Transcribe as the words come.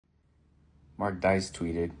Mark Dice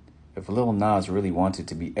tweeted, "If Lil Nas really wanted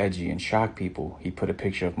to be edgy and shock people, he'd put a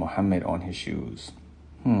picture of Muhammad on his shoes."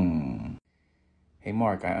 Hey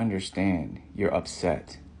Mark, I understand you're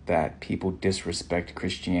upset that people disrespect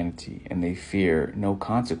Christianity and they fear no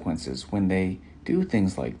consequences when they do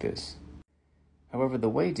things like this. However, the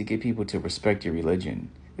way to get people to respect your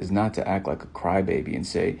religion is not to act like a crybaby and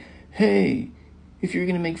say, "Hey, if you're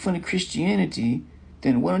going to make fun of Christianity,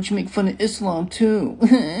 then why don't you make fun of Islam too?"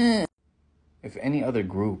 If any other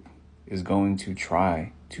group is going to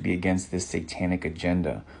try to be against this satanic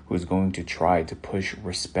agenda, who is going to try to push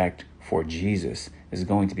respect for Jesus, is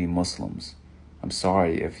going to be Muslims. I'm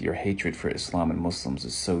sorry if your hatred for Islam and Muslims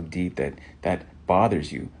is so deep that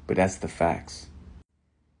bothers you, but that's the facts.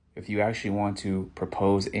 If you actually want to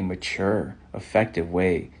propose a mature, effective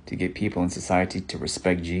way to get people in society to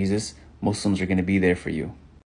respect Jesus, Muslims are going to be there for you.